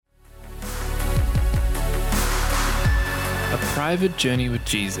private journey with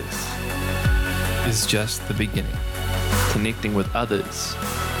Jesus is just the beginning. Connecting with others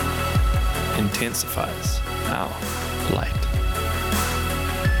intensifies our light.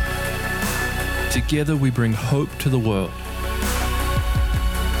 Together we bring hope to the world.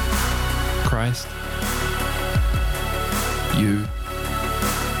 Christ, you,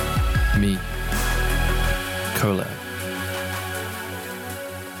 me, collab.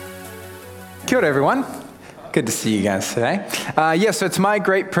 Kia ora, everyone. Good to see you guys today. So it's my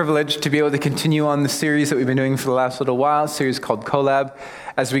great privilege to be able to continue on the series that we've been doing for the last little while, a series called Collab,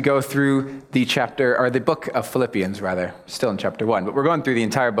 as we go through the book of Philippians, rather. Still in chapter 1, but we're going through the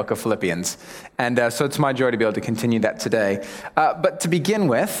entire book of Philippians. And so it's my joy to be able to continue that today. But to begin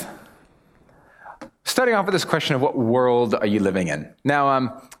with, starting off with this question of what world are you living in?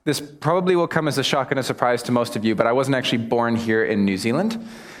 Now, this probably will come as a shock and a surprise to most of you, but I wasn't actually born here in New Zealand.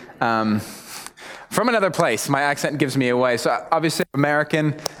 From another place. My accent gives me away. So obviously I'm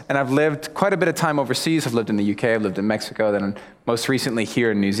American, and I've lived quite a bit of time overseas. I've lived in the UK, I've lived in Mexico, then most recently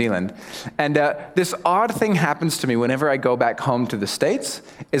here in New Zealand. And this odd thing happens to me whenever I go back home to the States,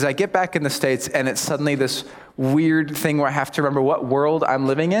 is I get back in the States and it's suddenly this weird thing where I have to remember what world I'm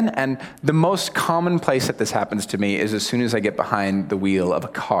living in. And the most common place that this happens to me is as soon as I get behind the wheel of a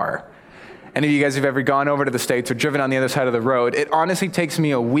car. Any of you guys who've ever gone over to the States or driven on the other side of the road, it honestly takes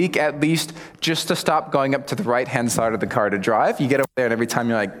me a week at least just to stop going up to the right-hand side of the car to drive. You get over there and every time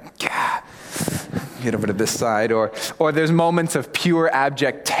you're like, yeah, get over to this side. Or there's moments of pure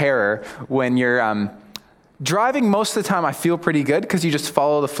abject terror when you're driving. Most of the time I feel pretty good because you just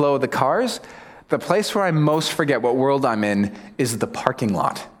follow the flow of the cars. The place where I most forget what world I'm in is the parking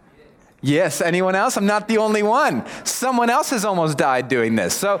lot. Yes, anyone else? I'm not the only one. Someone else has almost died doing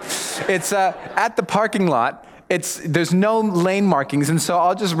this. So it's at the parking lot. There's no lane markings, and so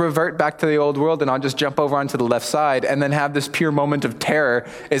I'll just revert back to the old world and I'll just jump over onto the left side and then have this pure moment of terror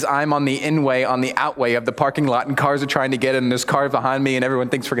as I'm on the in-way, on the outway of the parking lot, and cars are trying to get in, and there's cars behind me and everyone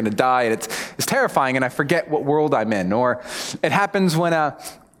thinks we're going to die, and it's terrifying, and I forget what world I'm in. Or it happens when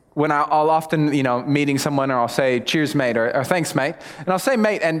I'll often, meeting someone, or I'll say, cheers, mate, or thanks, mate. And I'll say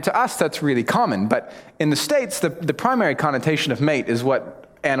mate, and to us, that's really common. But in the States, the primary connotation of mate is what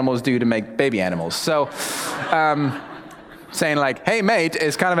animals do to make baby animals. So saying like, hey, mate,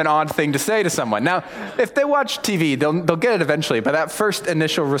 is kind of an odd thing to say to someone. Now, if they watch TV, they'll get it eventually. But that first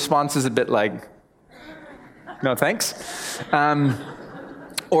initial response is a bit like, no thanks.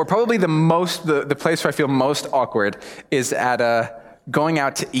 Or probably the place where I feel most awkward is at going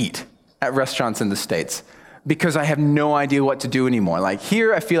out to eat at restaurants in the States, because I have no idea what to do anymore. Like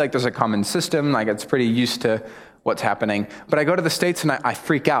here, I feel like there's a common system, like it's pretty used to what's happening. But I go to the States and I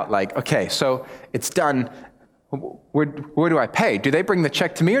freak out, like, okay, so it's done. Where do I pay? Do they bring the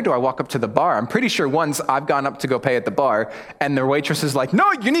check to me or do I walk up to the bar? I'm pretty sure once I've gone up to go pay at the bar and the waitress is like,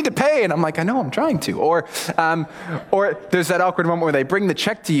 no, you need to pay. And I'm like, I know, I'm trying to. Or there's that awkward moment where they bring the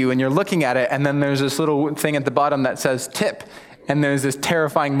check to you and you're looking at it and then there's this little thing at the bottom that says tip. And there's this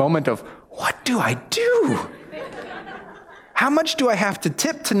terrifying moment of, what do I do? How much do I have to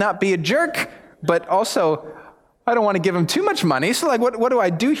tip to not be a jerk? But also, I don't want to give them too much money. So like, what do I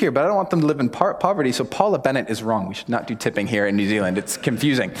do here? But I don't want them to live in poverty. So Paula Bennett is wrong. We should not do tipping here in New Zealand. It's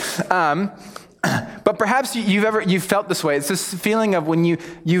confusing. But perhaps you've felt this way. It's this feeling of when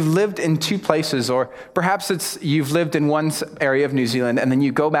you've lived in two places, or perhaps you've lived in one area of New Zealand and then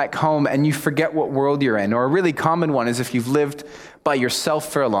you go back home and you forget what world you're in. Or a really common one is if you've lived by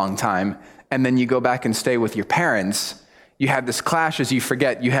yourself for a long time and then you go back and stay with your parents, you have this clash as you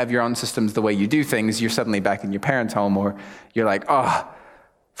forget you have your own systems, the way you do things. You're suddenly back in your parents' home, or you're like,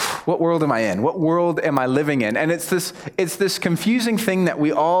 what world am I in? What world am I living in? And it's this confusing thing that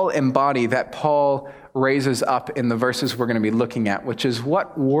we all embody that Paul raises up in the verses we're going to be looking at, which is,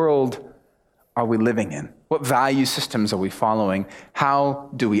 what world are we living in? What value systems are we following? How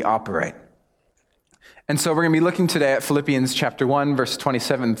do we operate? And so we're going to be looking today at Philippians chapter 1, verse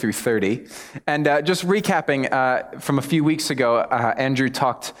 27 through 30. And just recapping from a few weeks ago, Andrew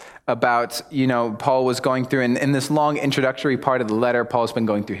talked about, Paul was going through, in this long introductory part of the letter, Paul's been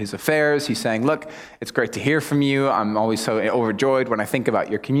going through his affairs. He's saying, look, it's great to hear from you. I'm always so overjoyed when I think about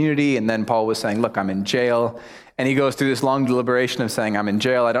your community. And then Paul was saying, look, I'm in jail. And he goes through this long deliberation of saying, I'm in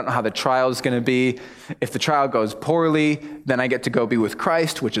jail. I don't know how the trial is going to be. If the trial goes poorly, then I get to go be with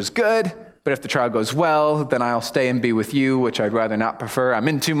Christ, which is good. But if the trial goes well, then I'll stay and be with you, which I'd rather not prefer. I'm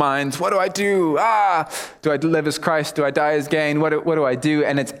in two minds. What do I do? Do I live as Christ? Do I die as gain? What do I do?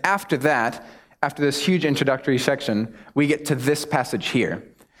 And it's after that, after this huge introductory section, we get to this passage here.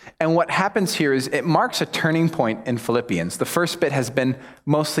 And what happens here is it marks a turning point in Philippians. The first bit has been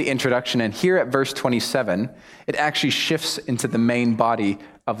mostly introduction, and here at verse 27, it actually shifts into the main body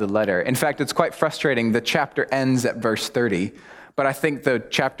of the letter. In fact, it's quite frustrating. The chapter ends at verse 30, but I think the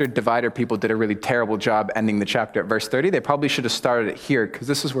chapter divider people did a really terrible job ending the chapter at verse 30. They probably should have started it here, because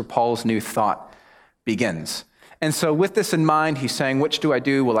this is where Paul's new thought begins. And so with this in mind, he's saying, which do I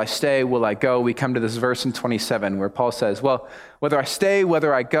do? Will I stay? Will I go? We come to this verse in 27 where Paul says, well, whether I stay,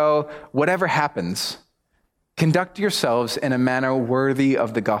 whether I go, whatever happens, conduct yourselves in a manner worthy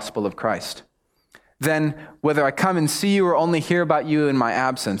of the gospel of Christ. Then, whether I come and see you or only hear about you in my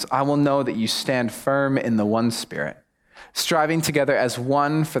absence, I will know that you stand firm in the one Spirit, striving together as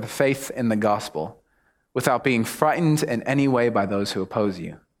one for the faith in the gospel, without being frightened in any way by those who oppose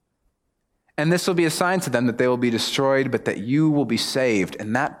you. And this will be a sign to them that they will be destroyed, but that you will be saved,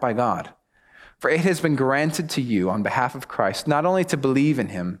 and that by God. For it has been granted to you on behalf of Christ, not only to believe in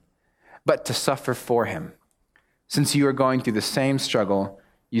him, but to suffer for him, since you are going through the same struggle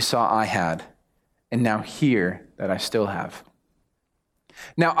you saw I had, and now hear that I still have.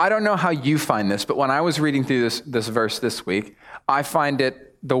 Now, I don't know how you find this, but when I was reading through this verse this week, I find it,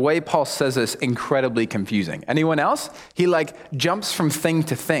 the way Paul says this, incredibly confusing. Anyone else? He jumps from thing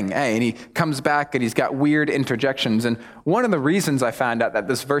to thing, and he comes back and he's got weird interjections. And one of the reasons I found out that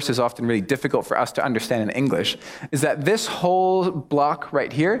this verse is often really difficult for us to understand in English is that this whole block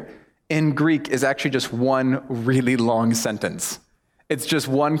right here in Greek is actually just one really long sentence. It's just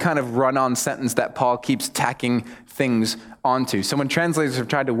one kind of run-on sentence that Paul keeps tacking things onto. So when translators have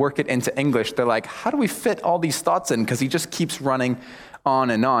tried to work it into English, they're like, how do we fit all these thoughts in? Because he just keeps running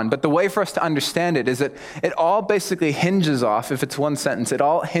on and on. But the way for us to understand it is that it all basically hinges off, if it's one sentence, it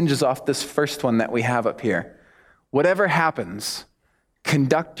all hinges off this first one that we have up here. Whatever happens,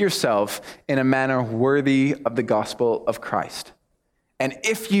 conduct yourself in a manner worthy of the gospel of Christ. And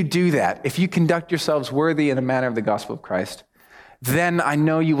if you do that, if you conduct yourselves worthy in a manner of the gospel of Christ, then I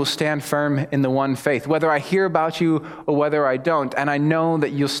know you will stand firm in the one faith, whether I hear about you or whether I don't. And I know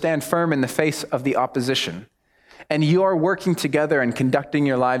that you'll stand firm in the face of the opposition. And your working together and conducting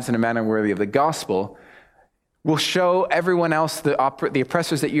your lives in a manner worthy of the gospel will show everyone else, the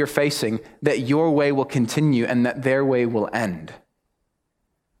oppressors that you're facing, that your way will continue and that their way will end.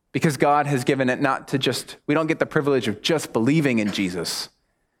 Because God has given it not to just, we don't get the privilege of just believing in Jesus,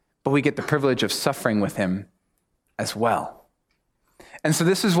 but we get the privilege of suffering with him as well. And so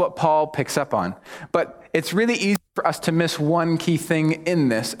this is what Paul picks up on. But it's really easy for us to miss one key thing in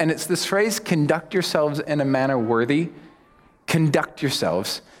this, and it's this phrase, conduct yourselves in a manner worthy. Conduct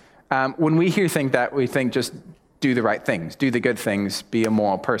yourselves. When we think that, we think just do the right things, do the good things, be a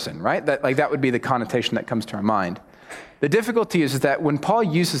moral person, right? That would be the connotation that comes to our mind. The difficulty is that when Paul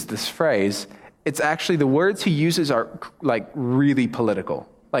uses this phrase, it's actually the words he uses are really political.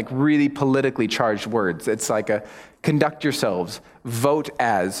 Really politically charged words. It's conduct yourselves, vote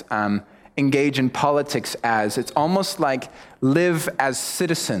as, engage in politics as. It's almost like live as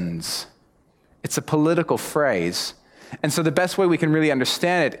citizens. It's a political phrase. And so the best way we can really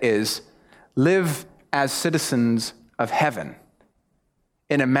understand it is live as citizens of heaven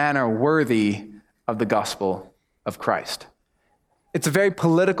in a manner worthy of the gospel of Christ. It's a very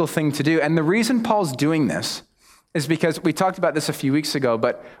political thing to do. And the reason Paul's doing this is because we talked about this a few weeks ago,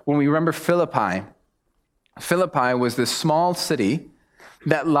 but when we remember Philippi was this small city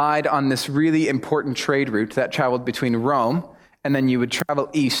that lied on this really important trade route that traveled between Rome, and then you would travel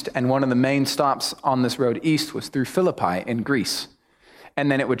east, and one of the main stops on this road east was through Philippi in Greece. And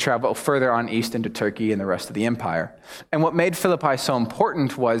then it would travel further on east into Turkey and the rest of the empire. And what made Philippi so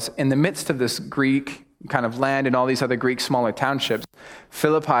important was in the midst of this Greek kind of land and all these other Greek smaller townships,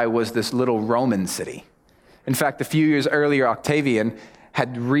 Philippi was this little Roman city. In fact, a few years earlier, Octavian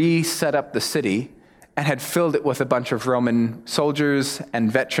had reset up the city and had filled it with a bunch of Roman soldiers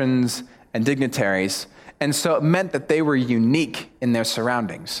and veterans and dignitaries. And so it meant that they were unique in their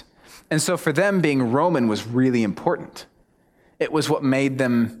surroundings. And so for them, being Roman was really important. It was what made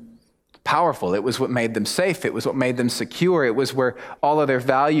them powerful. It was what made them safe. It was what made them secure. It was where all of their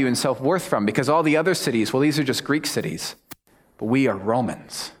value and self-worth from, because all the other cities, well, these are just Greek cities, but we are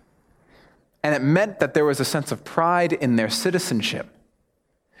Romans. And it meant that there was a sense of pride in their citizenship.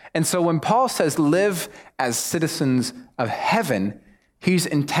 And so when Paul says live as citizens of heaven, he's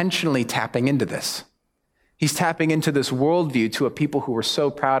intentionally tapping into this. He's tapping into this worldview to a people who were so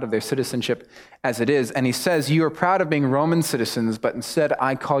proud of their citizenship as it is. And he says, you are proud of being Roman citizens, but instead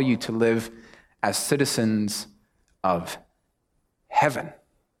I call you to live as citizens of heaven.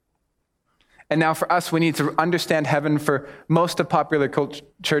 And now for us, we need to understand heaven. For most of popular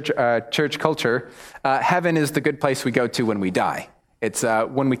church culture, heaven is the good place we go to when we die. It's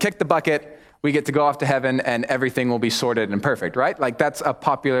when we kick the bucket, we get to go off to heaven and everything will be sorted and perfect, right? Like that's a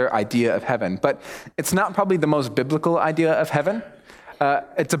popular idea of heaven, but it's not probably the most biblical idea of heaven.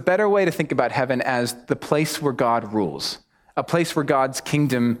 It's a better way to think about heaven as the place where God rules, a place where God's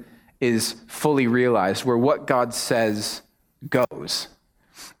kingdom is fully realized, where what God says goes.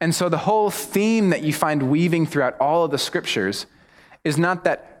 And so the whole theme that you find weaving throughout all of the scriptures is not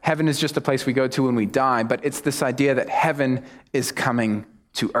that heaven is just a place we go to when we die, but it's this idea that heaven is coming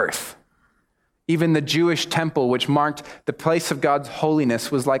to earth. Even the Jewish temple, which marked the place of God's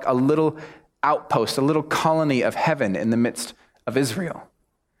holiness, was like a little outpost, a little colony of heaven in the midst of Israel.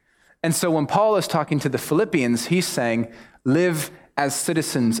 And so when Paul is talking to the Philippians, he's saying, live as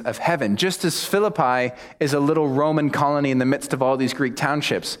citizens of heaven. Just as Philippi is a little Roman colony in the midst of all these Greek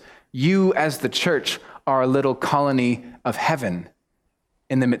townships, you as the church are a little colony of heaven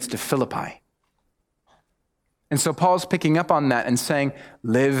in the midst of Philippi. And so Paul's picking up on that and saying,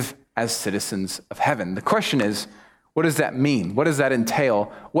 live as citizens of heaven. The question is, what does that mean? What does that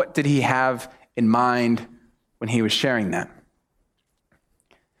entail? What did he have in mind when he was sharing that?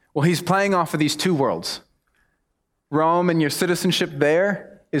 Well, he's playing off of these two worlds. Rome and your citizenship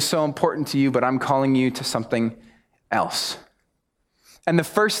there is so important to you, but I'm calling you to something else. And the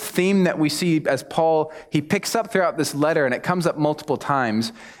first theme that we see as Paul, he picks up throughout this letter, and it comes up multiple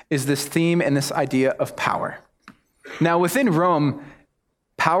times, is this theme and this idea of power. Now, within Rome,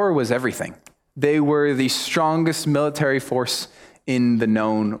 power was everything. They were the strongest military force in the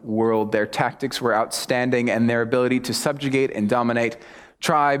known world. Their tactics were outstanding, and their ability to subjugate and dominate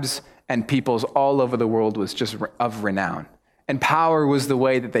tribes and peoples all over the world was just of renown. And power was the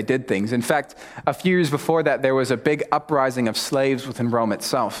way that they did things. In fact, a few years before that, there was a big uprising of slaves within Rome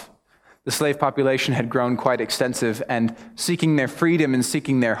itself. The slave population had grown quite extensive, and seeking their freedom and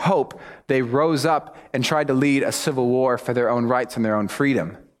seeking their hope, they rose up and tried to lead a civil war for their own rights and their own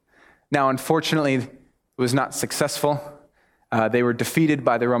freedom. Now, unfortunately, it was not successful. They were defeated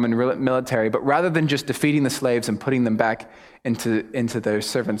by the Roman military, but rather than just defeating the slaves and putting them back into their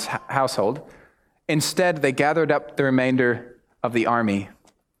servant's household, instead they gathered up the remainder of the army,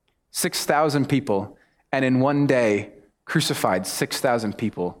 6,000 people, and in one day crucified 6,000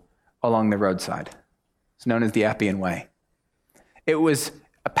 people along the roadside. It's known as the Appian Way. It was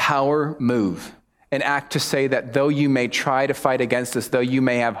a power move, an act to say that though you may try to fight against us, though you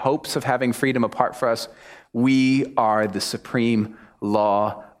may have hopes of having freedom apart from us, we are the supreme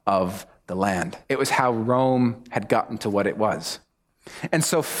law of the land. It was how Rome had gotten to what it was. And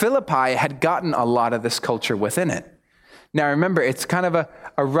so Philippi had gotten a lot of this culture within it. Now remember, it's kind of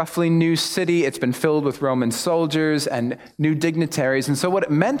a roughly new city. It's been filled with Roman soldiers and new dignitaries. And so what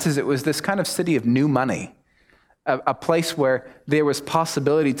it meant is it was this kind of city of new money, a place where there was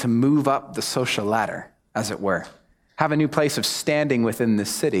possibility to move up the social ladder, as it were, have a new place of standing within this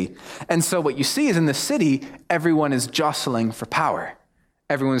city. And so what you see is in the city, everyone is jostling for power.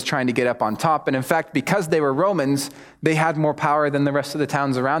 Everyone's trying to get up on top. And in fact, because they were Romans, they had more power than the rest of the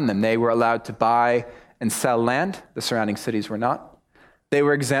towns around them. They were allowed to buy and sell land. The surrounding cities were not. They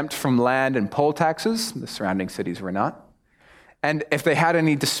were exempt from land and poll taxes. The surrounding cities were not. And if they had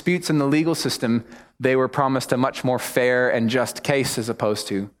any disputes in the legal system, they were promised a much more fair and just case as opposed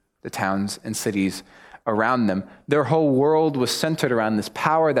to the towns and cities around them. Their whole world was centered around this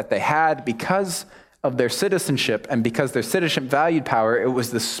power that they had because of their citizenship, and because their citizenship valued power, it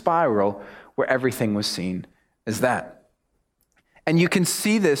was the spiral where everything was seen as that. And you can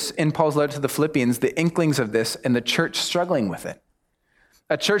see this in Paul's letter to the Philippians, the inklings of this, and the church struggling with it.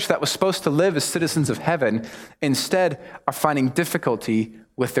 A church that was supposed to live as citizens of heaven, instead are finding difficulty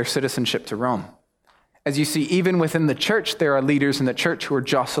with their citizenship to Rome. As you see, even within the church, there are leaders in the church who are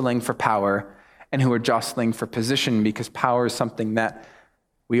jostling for power and who are jostling for position, because power is something that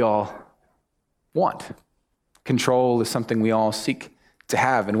we all want. Control is something we all seek to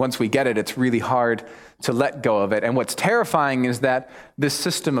have. And once we get it, it's really hard to let go of it. And what's terrifying is that this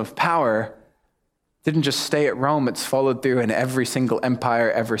system of power didn't just stay at Rome, it's followed through in every single empire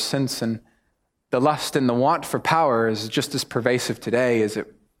ever since. And the lust and the want for power is just as pervasive today as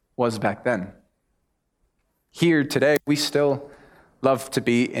it was back then. Here today, we still love to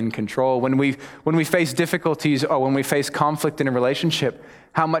be in control. When we face difficulties or when we face conflict in a relationship,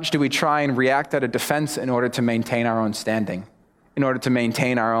 how much do we try and react out of defense in order to maintain our own standing, in order to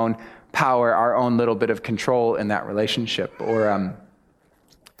maintain our own power, our own little bit of control in that relationship? Or,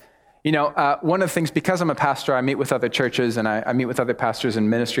 one of the things, because I'm a pastor, I meet with other churches and I meet with other pastors and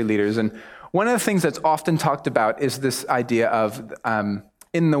ministry leaders. And one of the things that's often talked about is this idea of,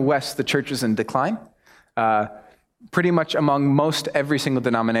 in the West, the church is in decline. pretty much among most every single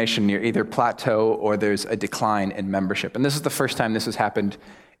denomination, you're either plateau or there's a decline in membership. And this is the first time this has happened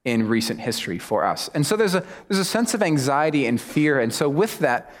in recent history for us. And so there's a sense of anxiety and fear. And so with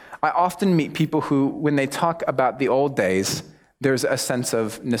that, I often meet people who, when they talk about the old days, there's a sense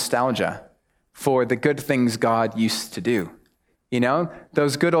of nostalgia for the good things God used to do. You know,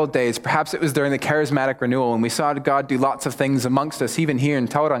 those good old days, perhaps it was during the charismatic renewal, and we saw God do lots of things amongst us, even here in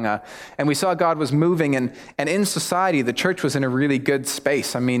Tauranga, and we saw God was moving, and in society, the church was in a really good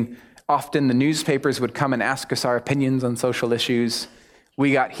space. I mean, often the newspapers would come and ask us our opinions on social issues.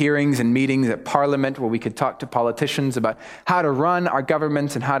 We got hearings and meetings at Parliament where we could talk to politicians about how to run our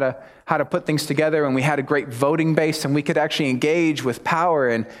government and how to put things together, and we had a great voting base, and we could actually engage with power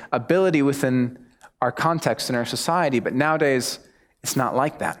and ability within our context in our society. But nowadays, it's not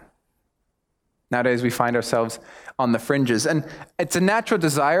like that. Nowadays, we find ourselves on the fringes. And it's a natural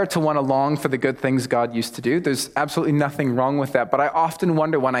desire to want to long for the good things God used to do. There's absolutely nothing wrong with that. But I often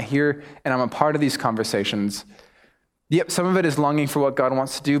wonder when I hear and I'm a part of these conversations, yep, some of it is longing for what God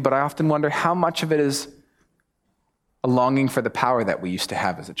wants to do, but I often wonder how much of it is a longing for the power that we used to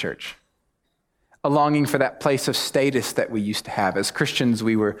have as a church. A longing for that place of status that we used to have. As Christians,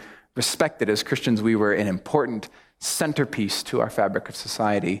 we were respected. As Christians, we were an important centerpiece to our fabric of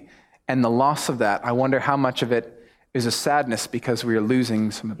society. And the loss of that, I wonder how much of it is a sadness because we are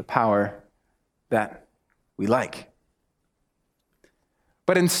losing some of the power that we like.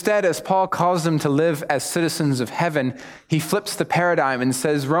 But instead, as Paul calls them to live as citizens of heaven, he flips the paradigm and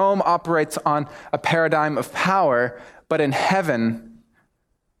says Rome operates on a paradigm of power, but in heaven,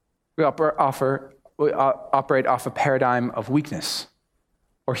 we operate off a paradigm of weakness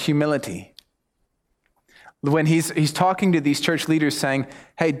or humility. When he's talking to these church leaders saying,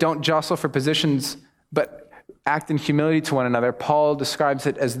 hey, don't jostle for positions, but act in humility to one another, Paul describes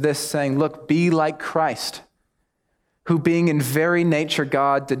it as this, saying, look, be like Christ, who being in very nature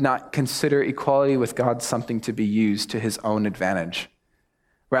God did not consider equality with God something to be used to his own advantage.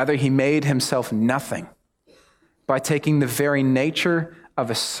 Rather, he made himself nothing by taking the very nature of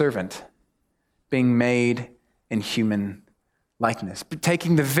a servant, being made in human likeness,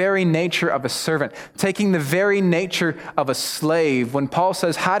 taking the very nature of a servant, taking the very nature of a slave. When Paul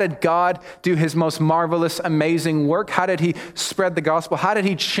says, how did God do his most marvelous, amazing work? How did he spread the gospel? How did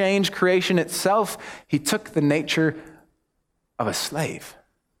he change creation itself? He took the nature of a slave,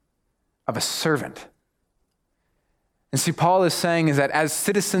 of a servant. And see, Paul is saying is that as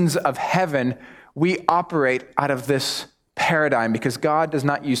citizens of heaven, we operate out of this paradigm because God does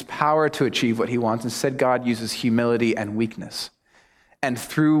not use power to achieve what he wants. Instead, God uses humility and weakness. And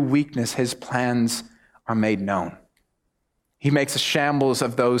through weakness, his plans are made known. He makes a shambles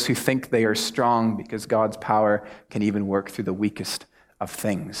of those who think they are strong because God's power can even work through the weakest of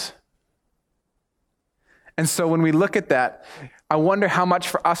things. And so when we look at that, I wonder how much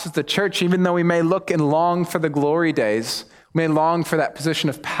for us as the church, even though we may look and long for the glory days, we may long for that position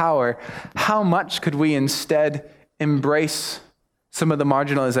of power, how much could we instead embrace some of the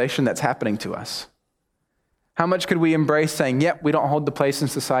marginalization that's happening to us? How much could we embrace saying, yep, we don't hold the place in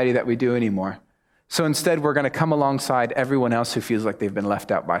society that we do anymore. So instead, we're going to come alongside everyone else who feels like they've been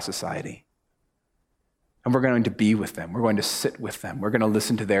left out by society. And we're going to be with them. We're going to sit with them. We're going to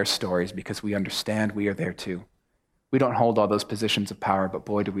listen to their stories because we understand we are there too. We don't hold all those positions of power, but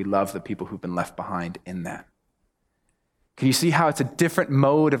boy, do we love the people who've been left behind in that. Can you see how it's a different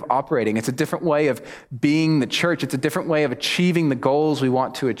mode of operating? It's a different way of being the church. It's a different way of achieving the goals we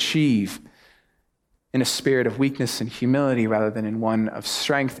want to achieve in a spirit of weakness and humility rather than in one of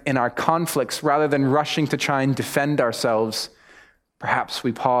strength. In our conflicts, rather than rushing to try and defend ourselves, perhaps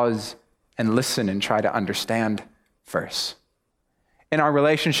we pause and listen and try to understand first. In our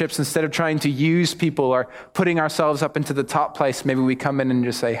relationships, instead of trying to use people or putting ourselves up into the top place, maybe we come in and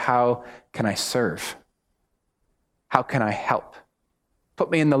just say, how can I serve? How can I help? Put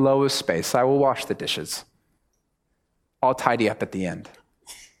me in the lowest space. I will wash the dishes. I'll tidy up at the end.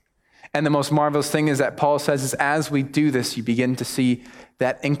 And the most marvelous thing is that Paul says is as we do this, you begin to see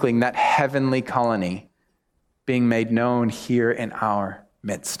that inkling, that heavenly colony being made known here in our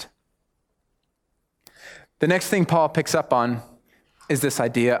midst. The next thing Paul picks up on is this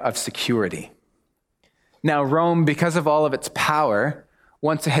idea of security. Now, Rome, because of all of its power,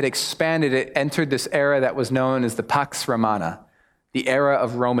 once it had expanded, it entered this era that was known as the Pax Romana, the era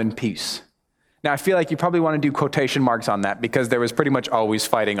of Roman peace. Now, I feel like you probably want to do quotation marks on that because there was pretty much always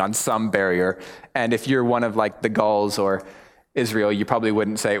fighting on some barrier. And if you're one of like the Gauls or Israel, you probably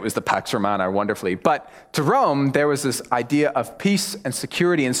wouldn't say it was the Pax Romana wonderfully. But to Rome, there was this idea of peace and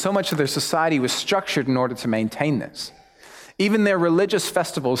security, and so much of their society was structured in order to maintain this. Even their religious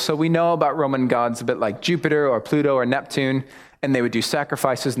festivals, so we know about Roman gods a bit like Jupiter or Pluto or Neptune, and they would do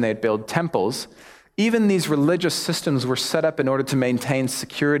sacrifices and they'd build temples. Even these religious systems were set up in order to maintain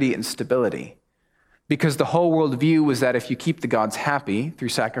security and stability. Because the whole worldview was that if you keep the gods happy through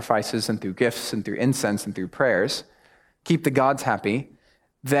sacrifices and through gifts and through incense and through prayers, keep the gods happy,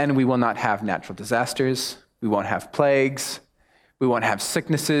 then we will not have natural disasters, we won't have plagues, we won't have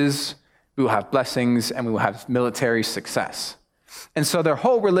sicknesses, we will have blessings, and we will have military success. And so their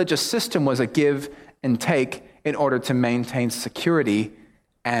whole religious system was a give and take in order to maintain security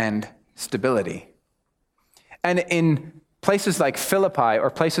and stability. And in places like Philippi,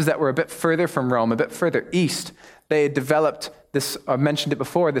 or places that were a bit further from Rome, a bit further east, they had developed this, I mentioned it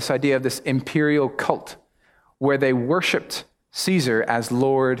before, this idea of this imperial cult, where they worshiped Caesar as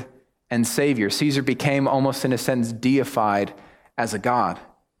Lord and Savior. Caesar became almost, in a sense, deified as a god.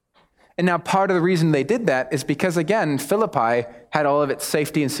 And now part of the reason they did that is because, again, Philippi had all of its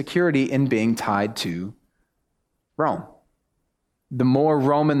safety and security in being tied to Rome. The more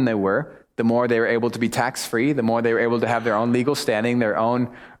Roman they were, the more they were able to be tax-free, the more they were able to have their own legal standing, their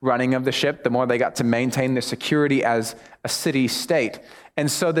own running of the ship, the more they got to maintain their security as a city-state.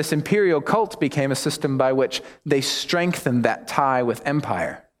 And so this imperial cult became a system by which they strengthened that tie with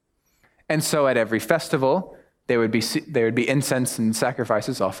empire. And so at every festival, there would be incense and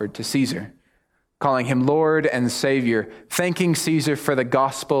sacrifices offered to Caesar, calling him Lord and Savior, thanking Caesar for the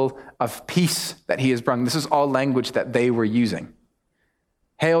gospel of peace that he has brought. This is all language that they were using.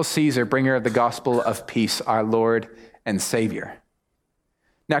 Hail Caesar, bringer of the gospel of peace, our Lord and Savior.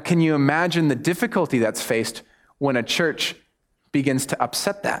 Now, can you imagine the difficulty that's faced when a church begins to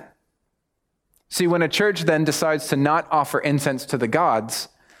upset that? See, when a church then decides to not offer incense to the gods,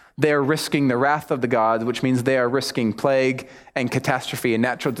 they're risking the wrath of the gods, which means they are risking plague and catastrophe and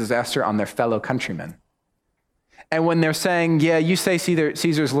natural disaster on their fellow countrymen. And when they're saying, yeah, you say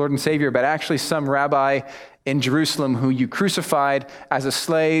Caesar's Lord and Savior, but actually some rabbi in Jerusalem who you crucified as a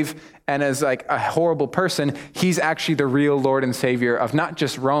slave and as like a horrible person, he's actually the real Lord and Savior of not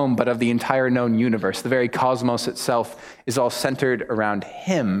just Rome, but of the entire known universe. The very cosmos itself is all centered around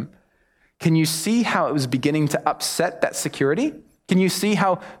him. Can you see how it was beginning to upset that security? Can you see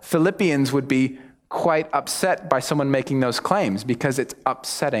how Philippians would be quite upset by someone making those claims, because it's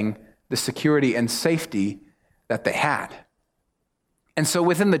upsetting the security and safety that they had? And so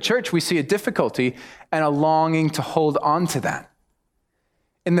within the church, we see a difficulty and a longing to hold on to that.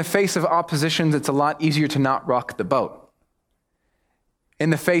 In the face of oppositions, it's a lot easier to not rock the boat.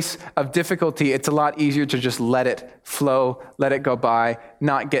 In the face of difficulty, it's a lot easier to just let it flow, let it go by,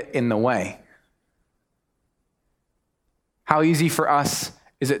 not get in the way. How easy for us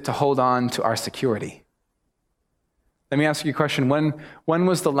is it to hold on to our security? Let me ask you a question. When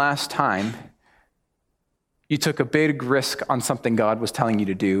was the last time you took a big risk on something God was telling you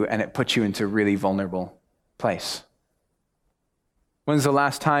to do and it put you into a really vulnerable place? When's the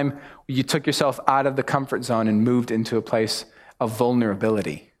last time you took yourself out of the comfort zone and moved into a place of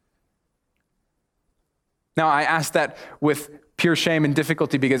vulnerability? Now, I ask that with pure shame and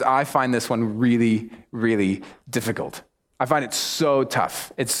difficulty because I find this one really, really difficult. I find it so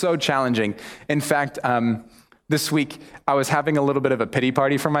tough. It's so challenging. In fact, this week, I was having a little bit of a pity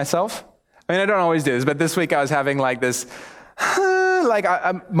party for myself. I mean, I don't always do this, but this week I was having like this,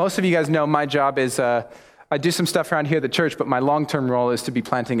 most of you guys know my job is, I do some stuff around here at the church, but my long-term role is to be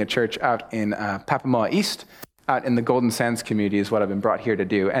planting a church out in Papamoa East, out in the Golden Sands community is what I've been brought here to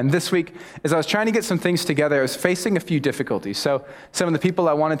do. And this week, as I was trying to get some things together, I was facing a few difficulties. So some of the people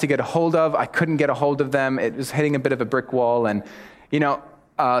I wanted to get a hold of, I couldn't get a hold of them. It was hitting a bit of a brick wall. And,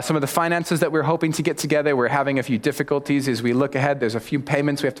 some of the finances that we were hoping to get together, we're having a few difficulties as we look ahead. There's a few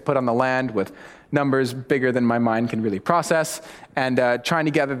payments we have to put on the land with numbers bigger than my mind can really process, and trying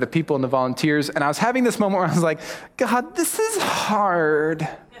to gather the people and the volunteers. And I was having this moment where I was like, God, this is hard.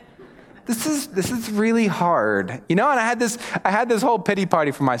 This is really hard, and I had this whole pity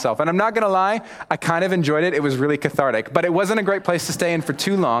party for myself. And I'm not going to lie, I kind of enjoyed it. It was really cathartic, but it wasn't a great place to stay in for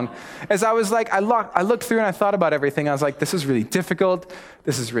too long. As I was like, I looked through and I thought about everything. I was like, this is really difficult.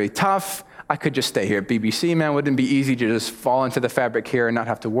 This is really tough. I could just stay here at BBC, man. Wouldn't it be easy to just fall into the fabric here and not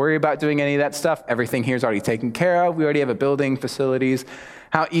have to worry about doing any of that stuff? Everything here is already taken care of. We already have a building, facilities.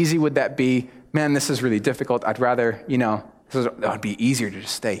 How easy would that be? Man, this is really difficult. I'd rather, it would be easier to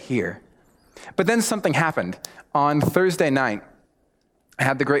just stay here. But then something happened. On Thursday night, I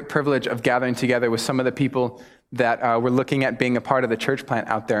had the great privilege of gathering together with some of the people that we're looking at being a part of the church plant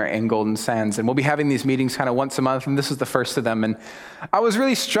out there in Golden Sands. And we'll be having these meetings kind of once a month, and this is the first of them. And I was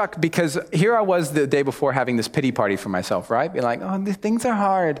really struck because here I was the day before having this pity party for myself, right? Being like, oh, these things are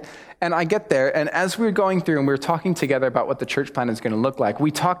hard. And I get there, and as we were going through and we were talking together about what the church plant is going to look like,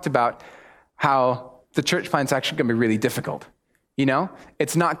 we talked about how the church plant is actually going to be really difficult. You know,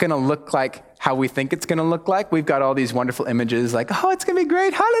 it's not going to look like how we think it's going to look like. We've got all these wonderful images like, oh, it's going to be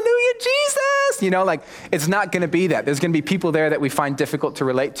great. Hallelujah, Jesus. You know, like it's not going to be that. There's going to be people there that we find difficult to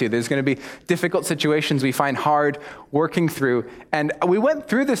relate to. There's going to be difficult situations we find hard working through. And we went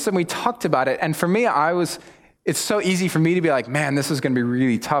through this and we talked about it. And for me, it's so easy for me to be like, man, this is going to be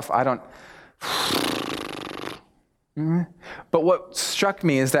really tough. But what struck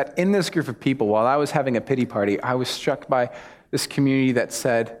me is that in this group of people, while I was having a pity party, I was struck by this community that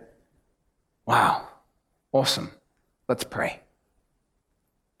said, wow, awesome, let's pray.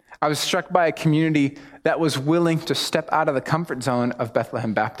 I was struck by a community that was willing to step out of the comfort zone of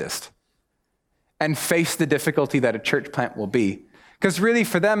Bethlehem Baptist and face the difficulty that a church plant will be. Because really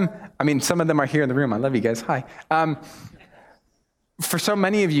for them, I mean, some of them are here in the room. I love you guys. Hi. For so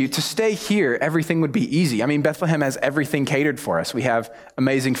many of you, to stay here, everything would be easy. I mean, Bethlehem has everything catered for us. We have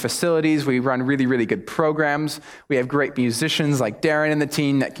amazing facilities. We run really, really good programs. We have great musicians like Darren and the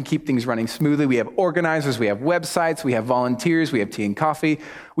team that can keep things running smoothly. We have organizers. We have websites. We have volunteers. We have tea and coffee.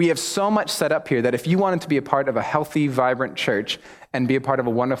 We have so much set up here that if you wanted to be a part of a healthy, vibrant church and be a part of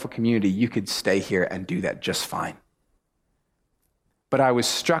a wonderful community, you could stay here and do that just fine. But I was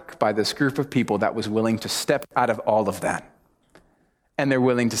struck by this group of people that was willing to step out of all of that. And they're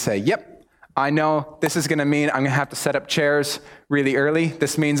willing to say, yep, I know this is going to mean I'm going to have to set up chairs really early.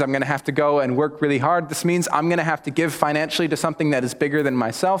 This means I'm going to have to go and work really hard. This means I'm going to have to give financially to something that is bigger than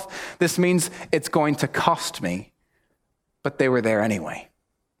myself. This means it's going to cost me. But they were there anyway.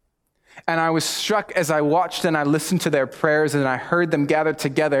 And I was struck as I watched and I listened to their prayers and I heard them gather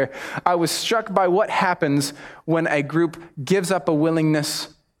together. I was struck by what happens when a group gives up a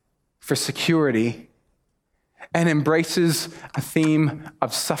willingness for security and embraces a theme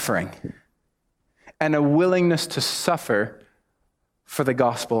of suffering and a willingness to suffer for the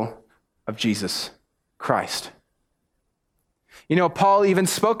gospel of Jesus Christ. You know, Paul even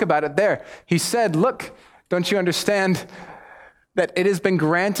spoke about it there. He said, look, don't you understand that it has been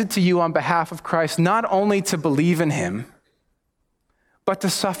granted to you on behalf of Christ not only to believe in him, but to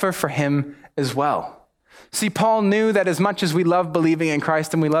suffer for him as well. See, Paul knew that as much as we love believing in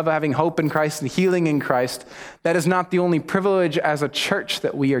Christ and we love having hope in Christ and healing in Christ, that is not the only privilege as a church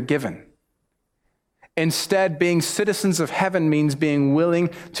that we are given. Instead, being citizens of heaven means being willing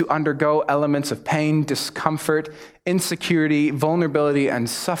to undergo elements of pain, discomfort, insecurity, vulnerability, and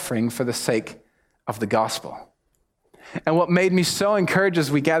suffering for the sake of the gospel. And what made me so encouraged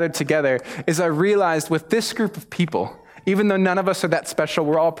as we gathered together is I realized with this group of people, even though none of us are that special,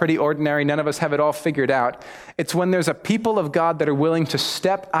 we're all pretty ordinary, none of us have it all figured out, it's when there's a people of God that are willing to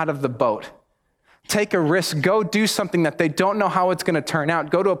step out of the boat, take a risk, go do something that they don't know how it's going to turn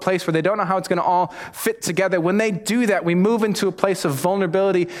out, go to a place where they don't know how it's going to all fit together. When they do that, we move into a place of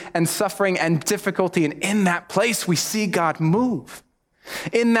vulnerability and suffering and difficulty, and in that place, we see God move.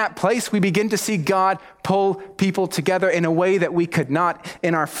 In that place, we begin to see God pull people together in a way that we could not.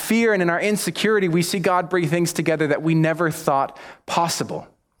 In our fear and in our insecurity, we see God bring things together that we never thought possible.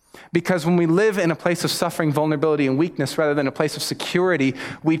 Because when we live in a place of suffering, vulnerability, and weakness rather than a place of security,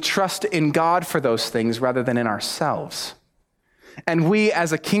 we trust in God for those things rather than in ourselves. And we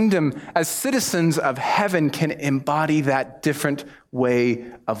as a kingdom, as citizens of heaven, can embody that different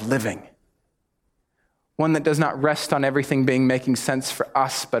way of living. One that does not rest on everything making sense for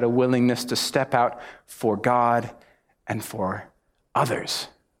us, but a willingness to step out for God and for others.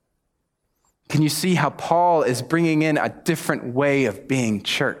 Can you see how Paul is bringing in a different way of being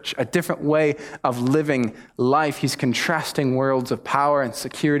church, a different way of living life? He's contrasting worlds of power and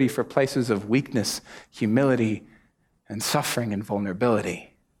security for places of weakness, humility, and suffering and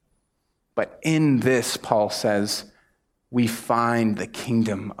vulnerability. But in this, Paul says, we find the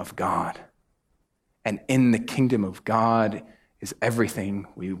kingdom of God. And in the kingdom of God is everything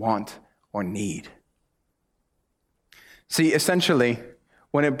we want or need. See, essentially,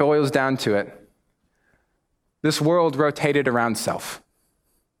 when it boils down to it, this world rotated around self.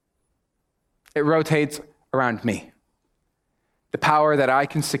 It rotates around me. The power that I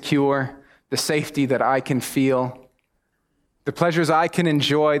can secure, the safety that I can feel, the pleasures I can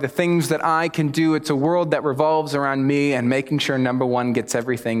enjoy, the things that I can do. It's a world that revolves around me and making sure number one gets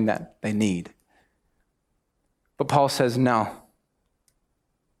everything that they need. But Paul says no.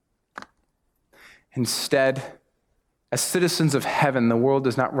 Instead, as citizens of heaven, the world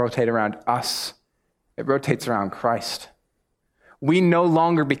does not rotate around us. It rotates around Christ. We no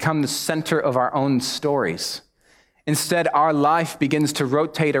longer become the center of our own stories. Instead, our life begins to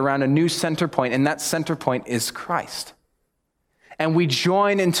rotate around a new center point, and that center point is Christ. And we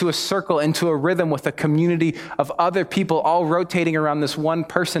join into a circle, into a rhythm with a community of other people all rotating around this one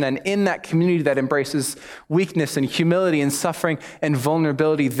person. And in that community that embraces weakness and humility and suffering and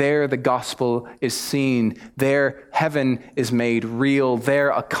vulnerability, there the gospel is seen. There heaven is made real. There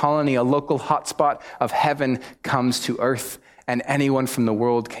a colony, a local hotspot of heaven comes to earth, and anyone from the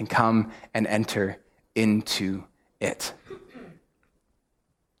world can come and enter into it.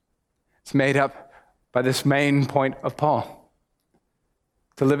 It's made up by this main point of Paul.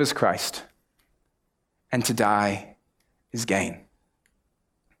 To live is Christ, and to die is gain.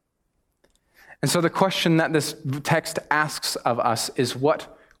 And so the question that this text asks of us is,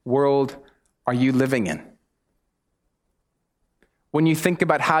 what world are you living in? When you think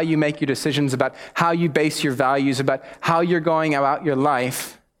about how you make your decisions, about how you base your values, about how you're going about your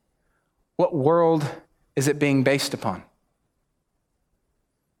life, what world is it being based upon?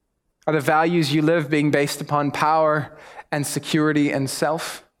 Are the values you live being based upon power and security and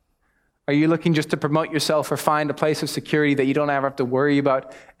self? Are you looking just to promote yourself or find a place of security that you don't ever have to worry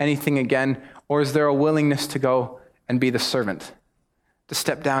about anything again? Or is there a willingness to go and be the servant, to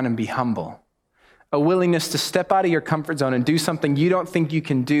step down and be humble? A willingness to step out of your comfort zone and do something you don't think you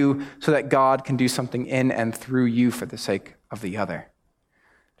can do so that God can do something in and through you for the sake of the other?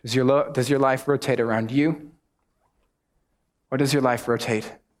 Does your life rotate around you? Or does your life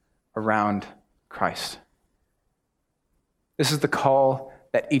rotate around Christ? This is the call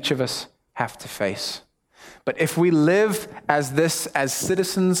that each of us have to face. But if we live as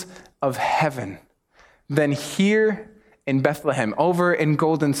citizens of heaven, then here in Bethlehem, over in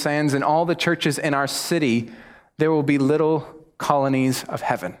Golden Sands, and all the churches in our city, there will be little colonies of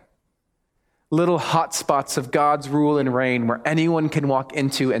heaven. Little hotspots of God's rule and reign where anyone can walk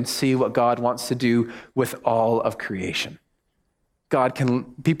into and see what God wants to do with all of creation.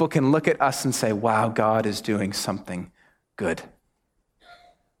 People can look at us and say, wow, God is doing something good.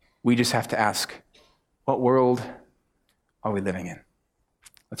 We just have to ask, what world are we living in?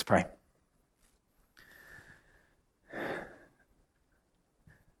 Let's pray.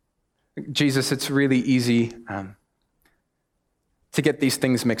 Jesus, it's really easy to get these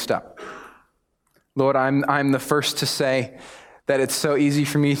things mixed up. Lord, I'm the first to say that it's so easy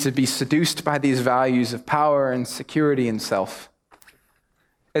for me to be seduced by these values of power and security and self.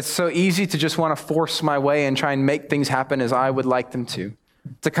 It's so easy to just want to force my way and try and make things happen as I would like them to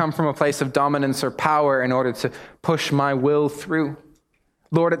come from a place of dominance or power in order to push my will through.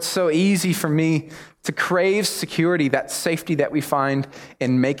 Lord, it's so easy for me to crave security, that safety that we find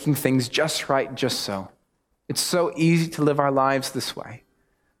in making things just right, just so. It's so easy to live our lives this way,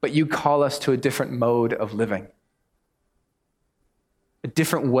 but you call us to a different mode of living, a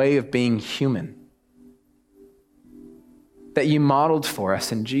different way of being human that you modeled for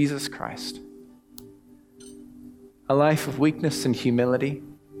us in Jesus Christ. A life of weakness and humility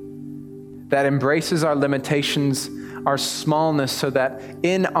that embraces our limitations, our smallness, so that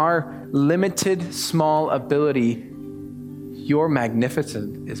in our limited, small ability, your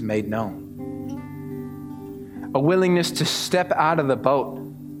magnificence is made known. A willingness to step out of the boat,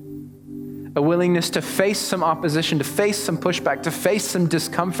 a willingness to face some opposition, to face some pushback, to face some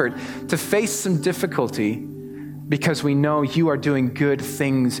discomfort, to face some difficulty, because we know you are doing good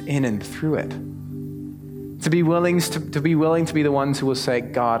things in and through it. To be willing to be the ones who will say,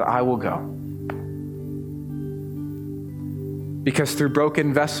 God, I will go. Because through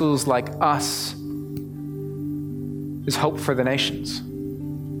broken vessels like us is hope for the nations.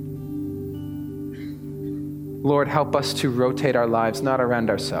 Lord, help us to rotate our lives not around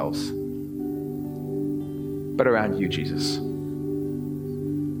ourselves, but around you, Jesus.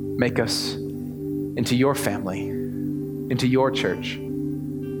 Make us into your family, into your church.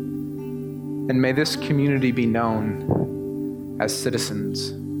 And may this community be known as citizens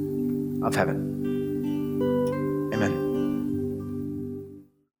of heaven.